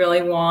what you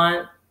really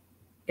want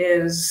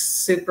is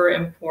super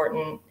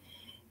important.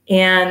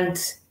 And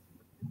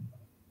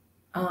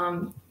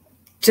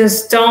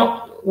just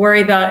don't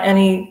worry about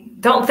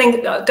don't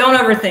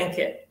overthink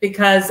it,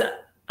 because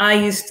I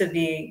used to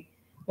be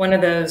one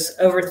of those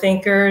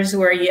overthinkers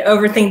where you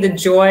overthink the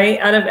joy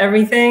out of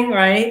everything,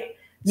 right?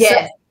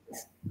 Yes.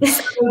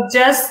 So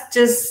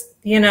just,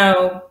 you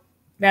know,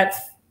 that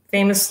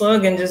famous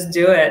slogan, just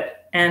do it.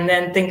 And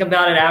then think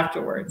about it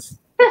afterwards.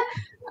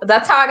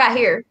 That's how I got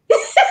here.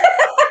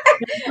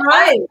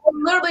 Right. I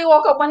literally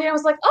woke up one day and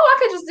was like, oh, I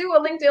could just do a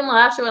LinkedIn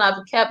live show. And I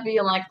kept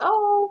being like,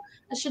 oh,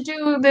 I should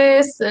do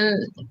this.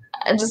 And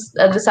I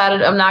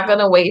decided I'm not going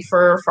to wait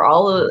for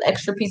all the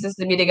extra pieces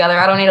to be together.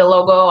 I don't need a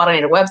logo. I don't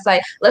need a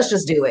website. Let's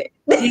just do it.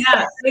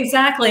 Yeah,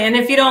 exactly. And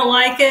if you don't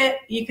like it,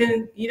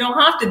 you don't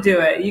have to do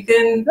it. You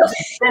can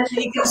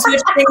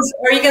switch things,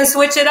 or you can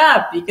switch it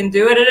up. You can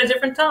do it at a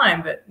different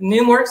time, but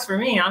noon works for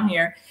me. I'm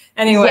here.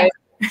 Anyway.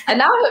 Yeah. And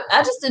now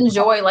I just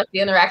enjoy like the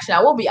interaction.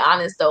 I will be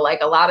honest though, like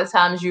a lot of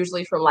times,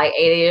 usually from like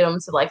 8 a.m.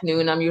 to like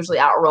noon, I'm usually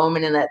out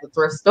roaming and at the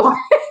thrift store.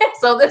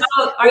 So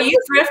are you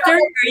thrifter?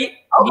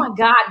 Oh my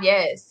God,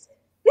 yes.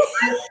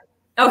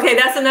 Okay,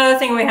 that's another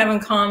thing we have in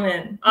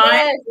common. Yes,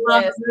 I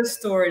love thrift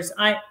stores.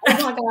 Oh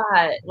my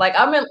God. Like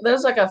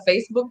there's like a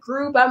Facebook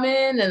group I'm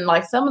in, and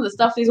like some of the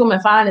stuff these women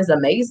find is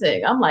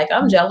amazing. I'm like,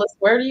 I'm jealous.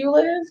 Where do you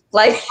live?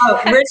 Like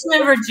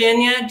Richmond,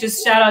 Virginia.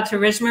 Just shout out to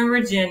Richmond,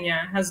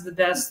 Virginia, has the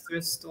best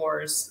thrift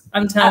stores.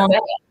 I'm telling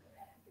you.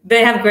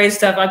 They have great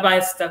stuff. I buy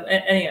stuff.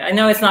 Anyway, I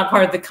know it's not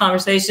part of the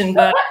conversation,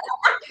 but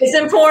it's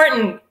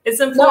important. It's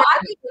important. No, I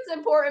think it's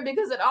important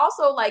because it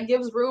also like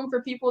gives room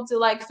for people to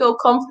like feel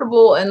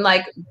comfortable and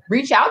like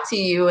reach out to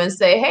you and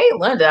say, hey,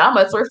 Linda, I'm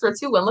a thrifter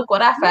too, and look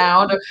what I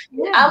found. Or,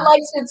 I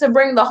like to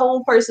bring the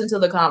whole person to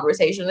the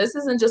conversation. This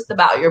isn't just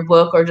about your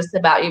book or just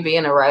about you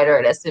being a writer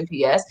at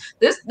SMPS.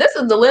 This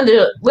is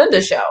the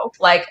Linda show.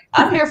 Like,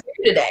 I'm here for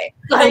you today.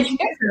 Like,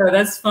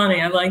 that's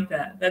funny. I like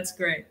that. That's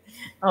great.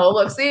 Oh,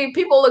 look, see,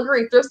 people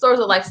agree. Thrift stores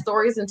are like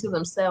stories into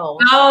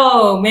themselves.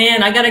 Oh,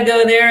 man, I got to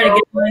go there to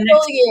get my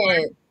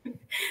next.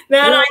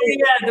 That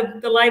idea,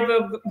 the light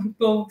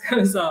bulb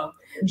goes off.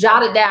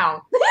 Jot it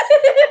down.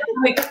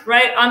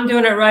 Right, I'm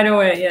doing it right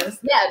away, yes.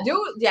 Yeah, do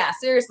it. Yeah,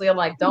 seriously, I'm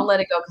like, don't let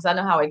it go, because I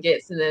know how it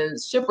gets. And then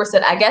Shipper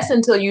said, I guess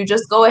until you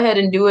just go ahead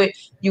and do it,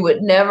 you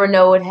would never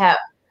know if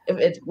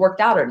it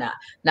worked out or not.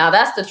 Now,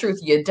 that's the truth.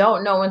 You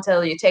don't know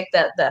until you take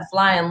that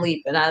flying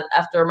leap. And I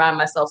have to remind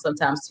myself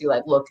sometimes too,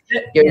 like, look,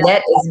 your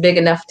net is big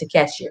enough to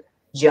catch you.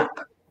 Jump.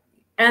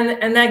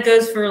 And that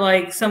goes for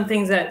like some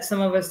things that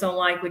some of us don't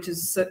like, which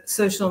is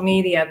social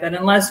media. But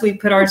unless we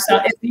put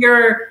ourselves, if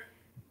you're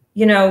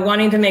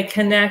wanting to make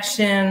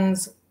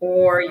connections,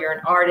 or you're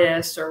an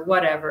artist or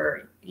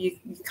whatever, you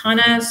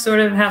kind of sort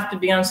of have to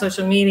be on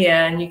social media,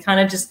 and you kind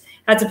of just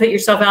have to put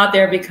yourself out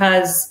there,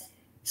 because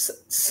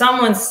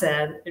someone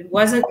said, it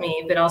wasn't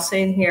me, but I'll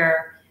say it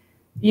here,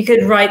 you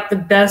could write the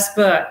best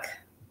book,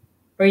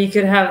 or you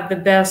could have the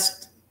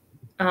best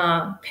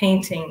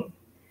painting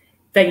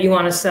that you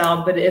want to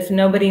sell, but if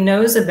nobody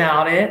knows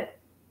about it,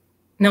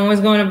 no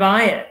one's going to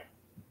buy it.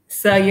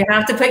 So you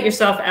have to put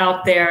yourself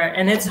out there,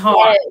 and it's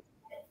hard. Yes.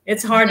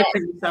 It's hard to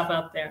put yourself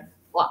out there.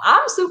 Well,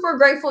 I'm super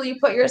grateful you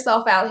put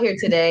yourself out here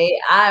today.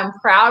 I'm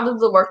proud of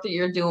the work that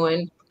you're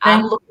doing.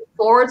 I'm looking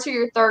forward to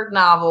your third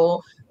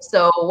novel.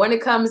 So when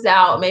it comes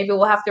out, maybe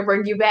we'll have to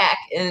bring you back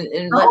and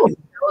let you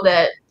know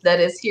that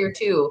it's here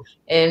too,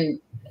 and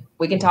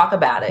we can talk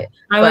about it.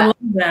 I would love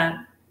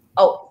that.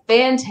 Oh,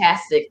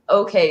 fantastic.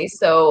 Okay,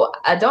 so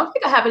I don't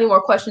think I have any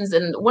more questions.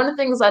 And one of the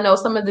things I know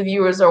some of the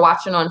viewers are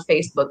watching on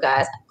Facebook,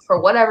 guys.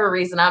 For whatever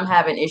reason, I'm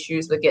having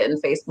issues with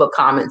getting Facebook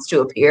comments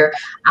to appear.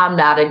 I'm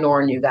not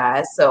ignoring you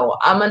guys. So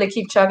I'm going to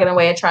keep chugging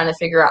away and trying to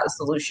figure out the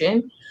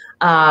solution.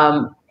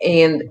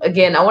 And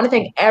again, I want to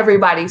thank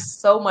everybody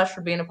so much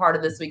for being a part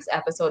of this week's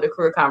episode of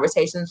Career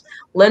Conversations.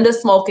 Linda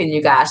Smolkin,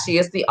 you guys, she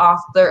is the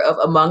author of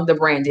Among the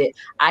Branded.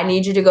 I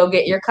need you to go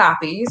get your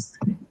copies.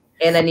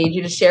 And I need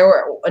you to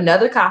share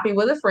another copy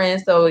with a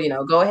friend. So,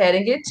 go ahead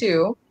and get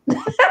two.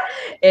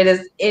 It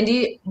is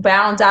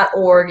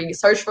indiebound.org. You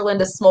search for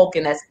Linda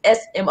Smolkin. That's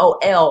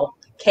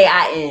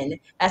Smolkin.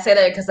 I say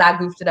that because I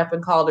goofed it up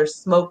and called her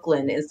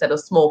Smolkin instead of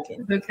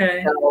Smolkin.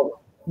 Okay.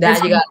 So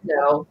now you got to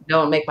know.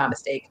 Don't make my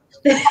mistake.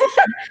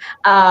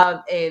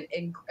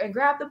 And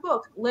grab the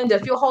book. Linda,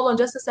 if you'll hold on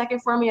just a second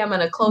for me, I'm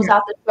going to close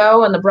out the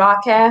show and the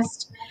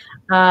broadcast.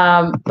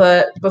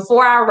 But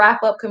before I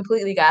wrap up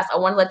completely, guys, I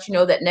want to let you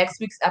know that next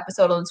week's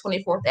episode on the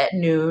 24th at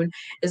noon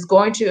is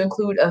going to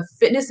include a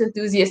fitness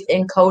enthusiast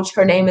and coach.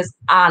 Her name is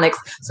Onyx.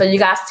 So you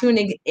guys tune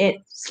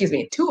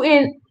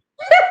in.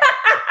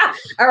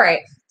 All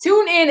right.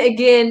 Tune in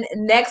again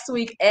next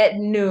week at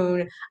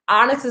noon.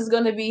 Onyx is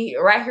going to be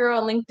right here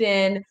on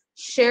LinkedIn,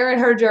 sharing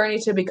her journey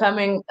to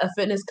becoming a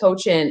fitness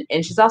coach, and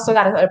she's also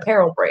got an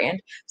apparel brand.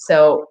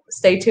 So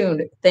stay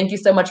tuned. Thank you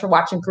so much for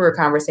watching Career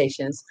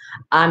Conversations.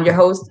 I'm your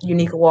host,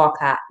 Unica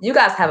Walcott. You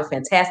guys have a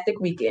fantastic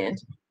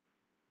weekend.